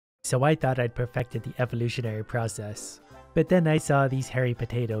so I thought I'd perfected the evolutionary process. But then I saw these hairy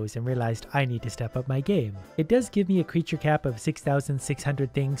potatoes and realized I need to step up my game. It does give me a creature cap of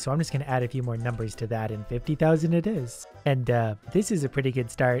 6,600 things, so I'm just going to add a few more numbers to that, and 50,000 it is. And this is a pretty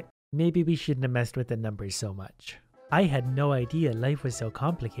good start. Maybe we shouldn't have messed with the numbers so much. I had no idea life was so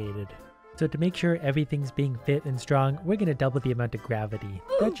complicated. So to make sure everything's being fit and strong, we're going to double the amount of gravity.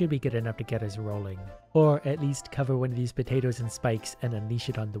 That should be good enough to get us rolling. Or at least cover one of these potatoes in spikes and unleash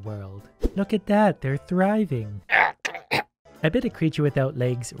it on the world. Look at that, they're thriving. I bet a creature without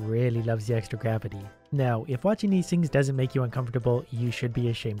legs really loves the extra gravity. Now, if watching these things doesn't make you uncomfortable, you should be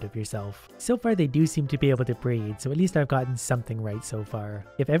ashamed of yourself. So far they do seem to be able to breathe, so at least I've gotten something right so far.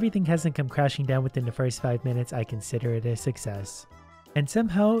 If everything hasn't come crashing down within the first 5 minutes, I consider it a success. And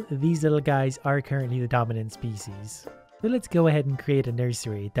somehow, these little guys are currently the dominant species. So let's go ahead and create a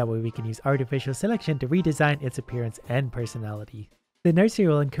nursery, that way we can use artificial selection to redesign its appearance and personality. The nursery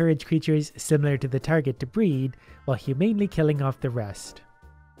will encourage creatures similar to the target to breed, while humanely killing off the rest.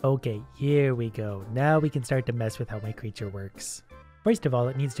 Okay, here we go. Now we can start to mess with how my creature works. First of all,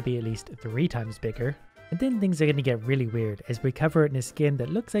 it needs to be at least 3 times bigger. And then things are going to get really weird as we cover it in a skin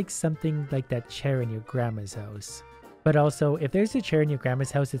that looks like something like that chair in your grandma's house. But also, if there's a chair in your grandma's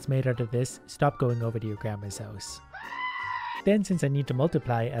house that's made out of this, stop going over to your grandma's house. Then since I need to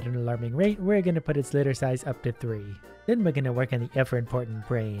multiply at an alarming rate, we're going to put its litter size up to 3. Then we're going to work on the ever important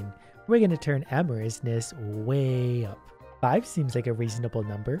brain. We're going to turn amorousness way up. 5 seems like a reasonable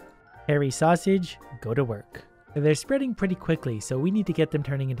number. Hairy sausage, go to work. They're spreading pretty quickly, so we need to get them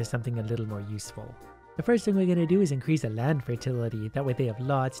turning into something a little more useful. The first thing we're going to do is increase the land fertility, that way they have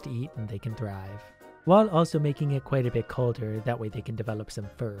lots to eat and they can thrive. While also making it quite a bit colder, that way they can develop some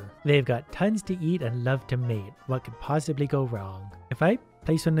fur. They've got tons to eat and love to mate. What could possibly go wrong? If I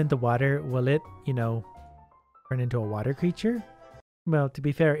place one in the water, will it, turn into a water creature? Well, to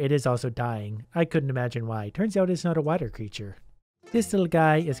be fair, it is also dying. I couldn't imagine why. Turns out it's not a water creature. This little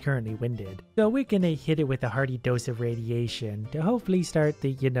guy is currently winded, so we're gonna hit it with a hearty dose of radiation to hopefully start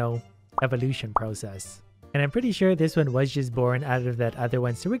the, evolution process. And I'm pretty sure this one was just born out of that other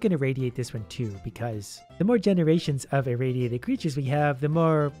one, so we're going to radiate this one too, because the more generations of irradiated creatures we have, the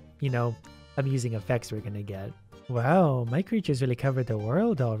more, amusing effects we're going to get. Wow, my creatures really covered the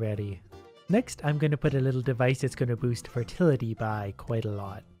world already. Next, I'm going to put a little device that's going to boost fertility by quite a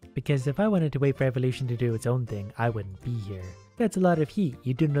lot. Because if I wanted to wait for evolution to do its own thing, I wouldn't be here. That's a lot of heat.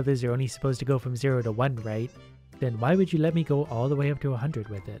 You do know those are only supposed to go from 0 to 1, right? Then why would you let me go all the way up to 100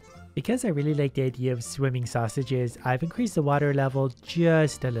 with it? Because I really like the idea of swimming sausages, I've increased the water level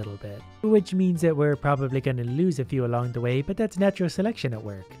just a little bit. Which means that we're probably going to lose a few along the way, but that's natural selection at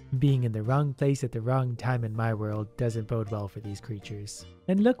work. Being in the wrong place at the wrong time in my world doesn't bode well for these creatures.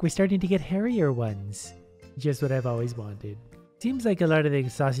 And look, we're starting to get hairier ones. Just what I've always wanted. Seems like a lot of the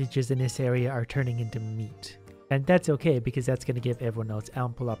sausages in this area are turning into meat. And that's okay, because that's going to give everyone else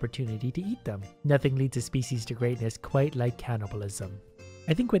ample opportunity to eat them. Nothing leads a species to greatness quite like cannibalism.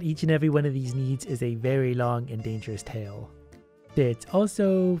 I think what each and every one of these needs is a very long and dangerous tail. It's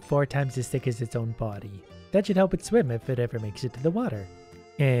also 4 times as thick as its own body. That should help it swim if it ever makes it to the water.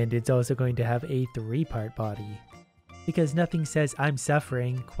 And it's also going to have a 3-part body. Because nothing says I'm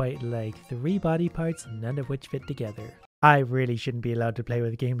suffering quite like 3 body parts, none of which fit together. I really shouldn't be allowed to play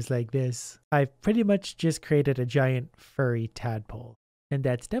with games like this. I've pretty much just created a giant furry tadpole. And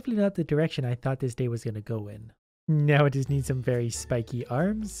that's definitely not the direction I thought this day was going to go in. Now it just needs some very spiky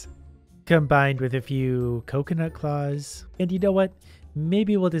arms, combined with a few coconut claws. And you know what?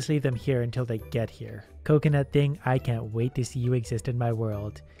 Maybe we'll just leave them here until they get here. Coconut thing, I can't wait to see you exist in my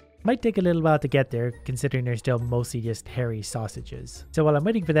world. Might take a little while to get there, considering they're still mostly just hairy sausages. So while I'm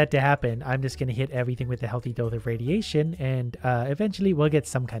waiting for that to happen, I'm just going to hit everything with a healthy dose of radiation, and eventually we'll get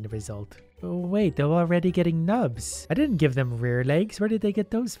some kind of result. Oh, wait, they're already getting nubs. I didn't give them rear legs. Where did they get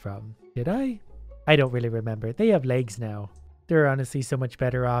those from? Did I? I don't really remember. They have legs now. They're honestly so much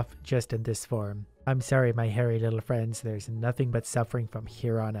better off just in this form. I'm sorry, my hairy little friends, there's nothing but suffering from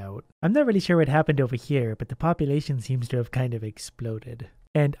here on out. I'm not really sure what happened over here, but the population seems to have kind of exploded.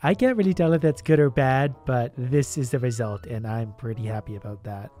 And I can't really tell if that's good or bad, but this is the result, and I'm pretty happy about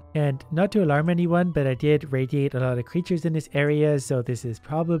that. And not to alarm anyone, but I did radiate a lot of creatures in this area, so this is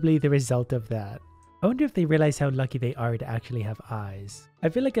probably the result of that. I wonder if they realize how lucky they are to actually have eyes. I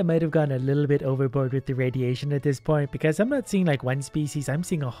feel like I might have gone a little bit overboard with the radiation at this point, because I'm not seeing like one species, I'm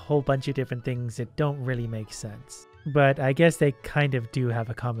seeing a whole bunch of different things that don't really make sense. But I guess they kind of do have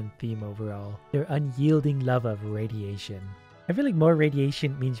a common theme overall. Their unyielding love of radiation. I feel like more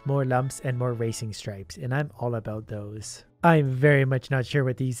radiation means more lumps and more racing stripes, and I'm all about those. I'm very much not sure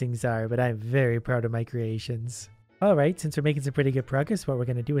what these things are, but I'm very proud of my creations. Alright, since we're making some pretty good progress, what we're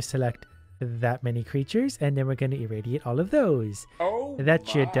going to do is select that many creatures, and then we're going to irradiate all of those. That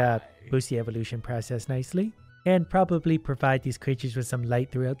should boost the evolution process nicely, and probably provide these creatures with some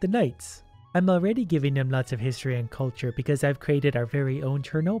light throughout the nights. I'm already giving them lots of history and culture because I've created our very own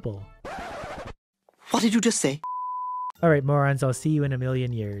Chernobyl. What did you just say? Alright morons, I'll see you in a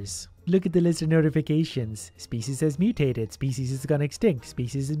million years. Look at the list of notifications. Species has mutated. Species has gone extinct.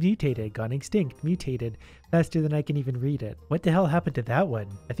 Species has mutated. Gone extinct. Mutated. Faster than I can even read it. What the hell happened to that one?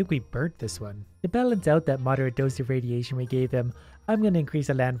 I think we burnt this one. To balance out that moderate dose of radiation we gave them, I'm going to increase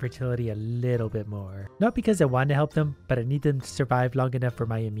the land fertility a little bit more. Not because I want to help them, but I need them to survive long enough for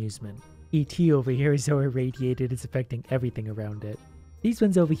my amusement. ET over here is so irradiated it's affecting everything around it. These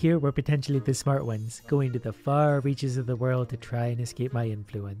ones over here were potentially the smart ones, going to the far reaches of the world to try and escape my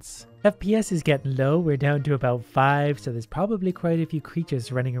influence. FPS is getting low, we're down to about 5, so there's probably quite a few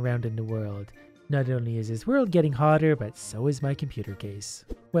creatures running around in the world. Not only is this world getting hotter, but so is my computer case.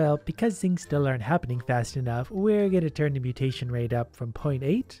 Well, because things still aren't happening fast enough, we're going to turn the mutation rate up from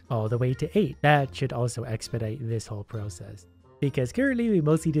 0.8 all the way to 8. That should also expedite this whole process. Because currently we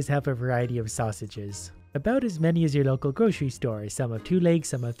mostly just have a variety of sausages. About as many as your local grocery store. Some have 2 legs,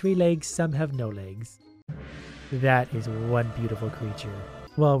 some have 3 legs, some have no legs. That is one beautiful creature.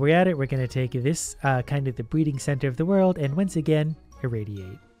 While we're at it, we're going to take this kind of the breeding center of the world and once again,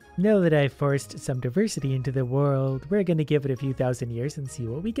 irradiate. Now that I've forced some diversity into the world, we're going to give it a few thousand years and see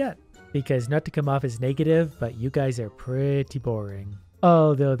what we get. Because not to come off as negative, but you guys are pretty boring.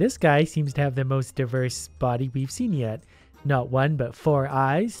 Although this guy seems to have the most diverse body we've seen yet. Not 1 but 4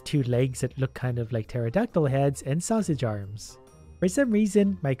 eyes, 2 legs that look kind of like pterodactyl heads, and sausage arms. For some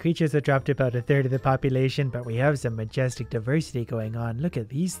reason, my creatures have dropped about 1/3 of the population, but we have some majestic diversity going on. Look at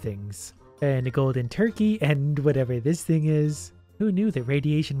these things. And a golden turkey, and whatever this thing is. Who knew that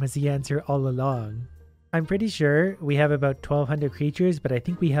radiation was the answer all along? I'm pretty sure we have about 1,200 creatures, but I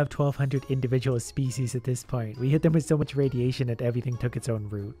think we have 1,200 individual species at this point. We hit them with so much radiation that everything took its own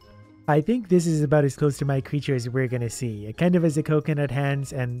route. I think this is about as close to my creature as we're gonna see. It kind of has the coconut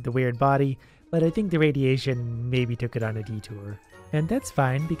hands and the weird body, but I think the radiation maybe took it on a detour. And that's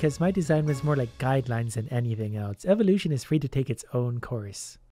fine, because my design was more like guidelines than anything else. Evolution is free to take its own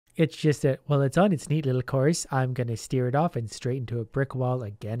course. It's just that while it's on its neat little course, I'm gonna steer it off and straight into a brick wall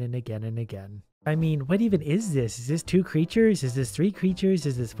again and again and again. I mean, what even is this? Is this 2 creatures? Is this 3 creatures?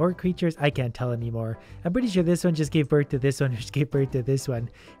 Is this 4 creatures? I can't tell anymore. I'm pretty sure this one just gave birth to this one, which gave birth to this one,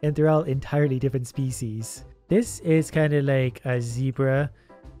 and they're all entirely different species. This is kind of like a zebra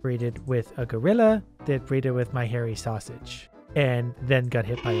breeded with a gorilla that breeded with my hairy sausage, and then got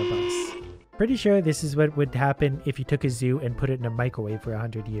hit by a bus. Pretty sure this is what would happen if you took a zoo and put it in a microwave for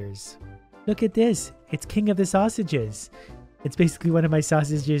 100 years. Look at this! It's king of the sausages! It's basically one of my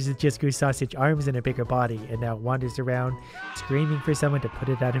sausages that just grew sausage arms and a bigger body, and now wanders around screaming for someone to put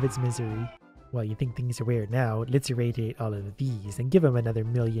it out of its misery. Well, you think things are weird now, let's irradiate all of these and give them another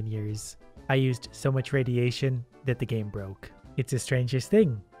million years. I used so much radiation that the game broke. It's the strangest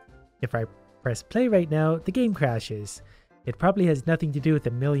thing. If I press play right now, the game crashes. It probably has nothing to do with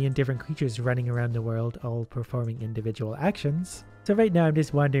a million different creatures running around the world, all performing individual actions. So right now I'm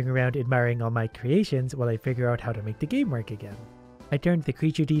just wandering around admiring all my creations while I figure out how to make the game work again. I turned the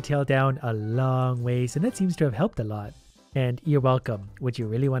creature detail down a long ways, and that seems to have helped a lot. And you're welcome. Would you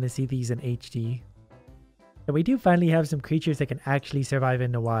really want to see these in HD? But we do finally have some creatures that can actually survive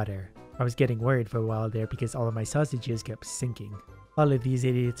in the water. I was getting worried for a while there because all of my sausages kept sinking. All of these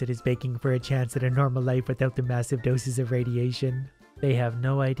idiots are just baking for a chance at a normal life without the massive doses of radiation. They have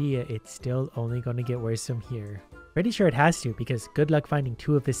no idea it's still only going to get worse from here. Pretty sure it has to, because good luck finding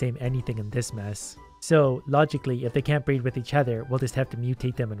 2 of the same anything in this mess. So, logically, if they can't breed with each other, we'll just have to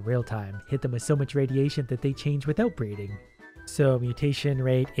mutate them in real time, hit them with so much radiation that they change without breeding. So, mutation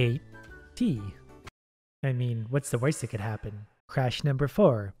rate 8T. I mean, what's the worst that could happen? Crash number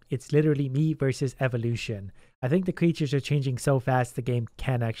 4. It's literally me versus evolution. I think the creatures are changing so fast the game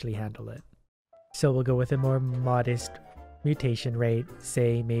can't actually handle it. So we'll go with a more modest mutation rate,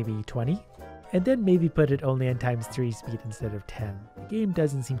 say maybe 20. And then maybe put it only on ×3 speed instead of 10. The game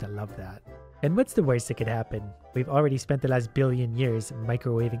doesn't seem to love that. And what's the worst that could happen? We've already spent the last billion years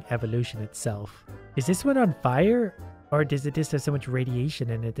microwaving evolution itself. Is this one on fire? Or does it just have so much radiation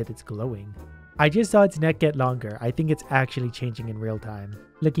in it that it's glowing? I just saw its neck get longer. I think it's actually changing in real time.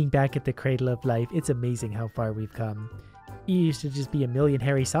 Looking back at the cradle of life, it's amazing how far we've come. It used to just be a million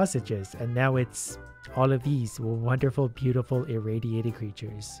hairy sausages, and now it's all of these wonderful, beautiful, irradiated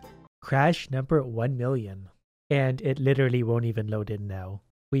creatures. Crash number 1 million. And it literally won't even load in now.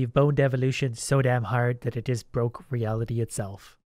 We've boned evolution so damn hard that it just broke reality itself.